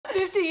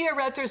50-year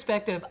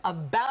retrospective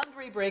of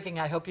boundary-breaking,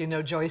 I hope you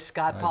know Joyce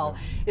Scott, Paul,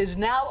 is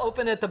now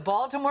open at the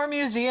Baltimore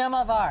Museum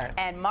of Art.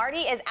 And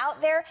Marty is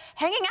out there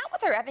hanging out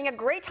with her, having a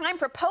great time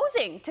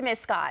proposing to Miss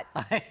Scott.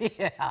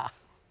 Yeah.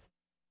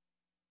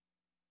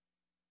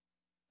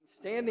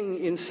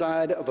 Standing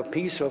inside of a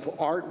piece of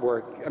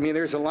artwork, I mean,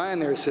 there's a line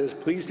there that says,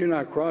 "Please do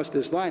not cross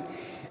this line."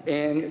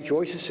 And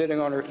Joyce is sitting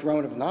on her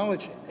throne of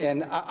knowledge,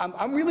 and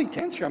I'm really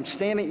tense here. I'm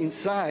standing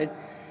inside.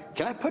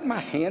 Can I put my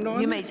hand on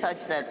it? You may touch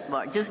that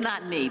bar. Just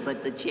not me,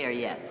 but the chair,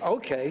 yes.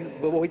 Okay.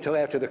 We'll wait till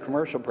after the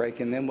commercial break,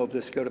 and then we'll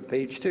just go to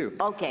page 2.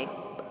 Okay.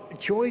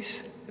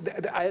 Joyce,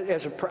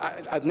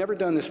 I've never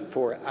done this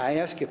before. I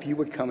ask if you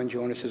would come and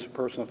join us as a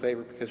personal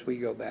favor because we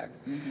go back.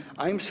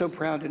 I'm so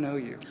proud to know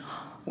you.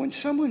 When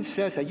someone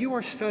says that, you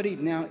are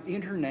studied now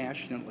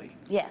internationally.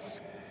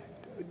 Yes.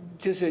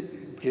 Do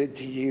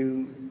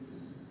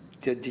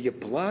you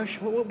blush?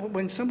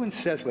 When someone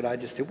says what I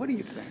just did, what do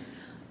you think?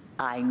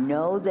 I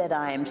know that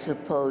I am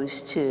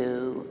supposed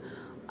to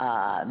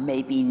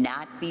maybe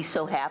not be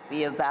so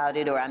happy about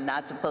it, or I'm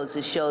not supposed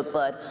to show it,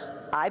 but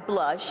I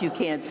blush. You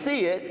can't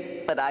see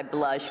it, but I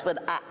blush.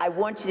 But I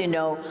want you to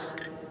know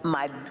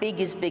my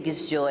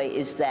biggest joy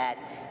is that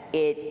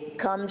it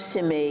comes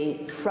to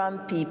me from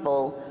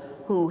people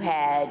who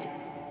had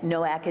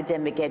no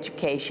academic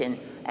education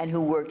and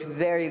who worked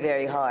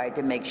very hard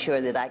to make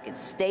sure that I could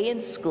stay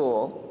in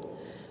school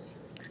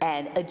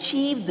and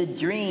achieve the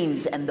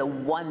dreams and the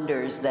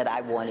wonders that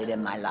I wanted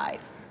in my life.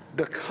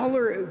 The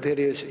color that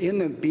is in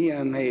the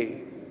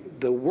BMA,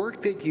 the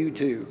work that you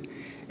do,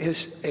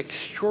 is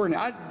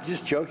extraordinary. I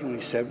just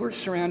jokingly said, we're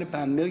surrounded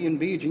by a million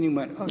beads, and you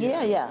went, oh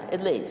yeah,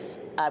 at least,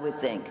 I would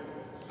think.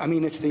 I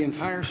mean, it's the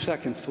entire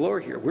second floor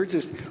here. We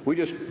just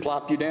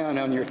plopped you down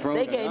on your throne.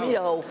 They gave me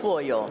the whole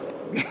floor, y'all.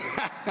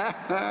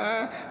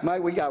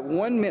 Mike, we got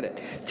 1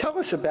 minute. Tell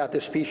us about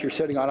this piece you're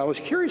sitting on. I was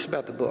curious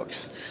about the books.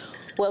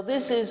 Well,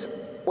 this is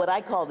what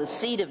I call the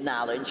seat of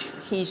knowledge.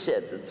 He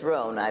said the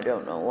throne. I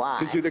don't know why.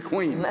 Because you're the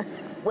queen.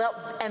 Well,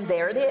 and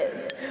there it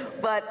is.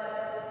 But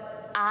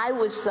I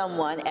was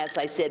someone, as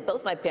I said,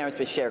 both my parents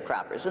were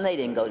sharecroppers, and they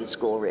didn't go to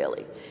school,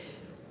 really.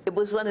 It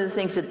was one of the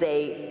things that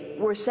they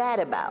were sad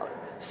about.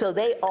 So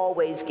they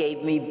always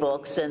gave me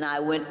books, and I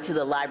went to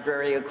the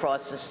library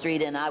across the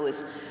street, and I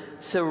was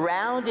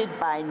surrounded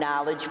by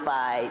knowledge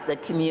by the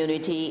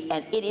community,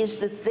 and it is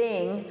the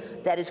thing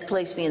that has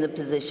placed me in the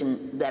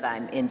position that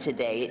I'm in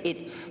today.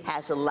 It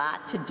has a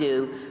lot to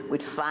do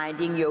with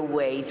finding your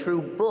way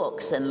through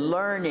books and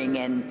learning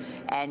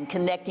and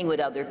connecting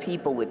with other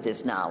people with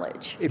this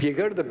knowledge. If you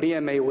go to the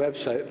BMA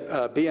website,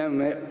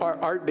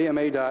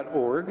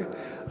 artbma.org,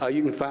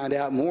 you can find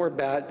out more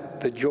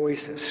about the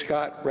Joyce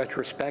Scott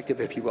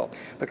retrospective, if you will.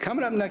 But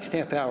coming up next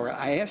half hour,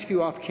 I asked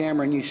you off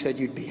camera, and you said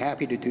you'd be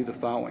happy to do the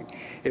following.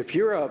 If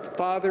you're a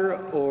father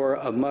or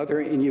a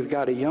mother and you've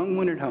got a young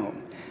one at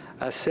home,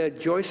 I said,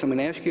 Joyce, I'm going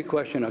to ask you a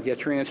question. I'll get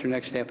your answer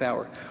next half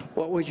hour.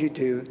 What would you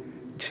do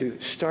to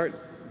start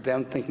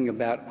them thinking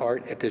about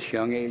art at this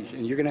young age?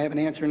 And you're going to have an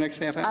answer next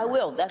half hour? I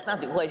will. That's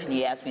not the question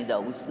you asked me,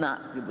 though. It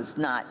was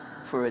not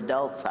for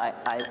adults.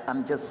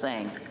 I'm just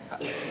saying.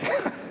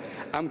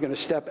 I'm going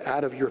to step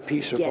out of your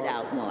piece of art. Get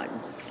out, Martin.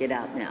 Get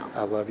out now.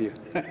 I love you.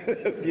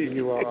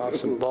 You are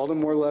awesome.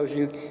 Baltimore loves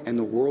you, and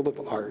the world of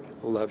art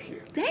loves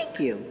you. Thank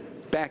you.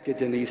 Back to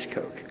Denise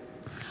Koch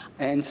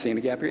and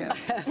Sina Gabrielle.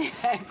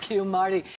 Thank you, Marty.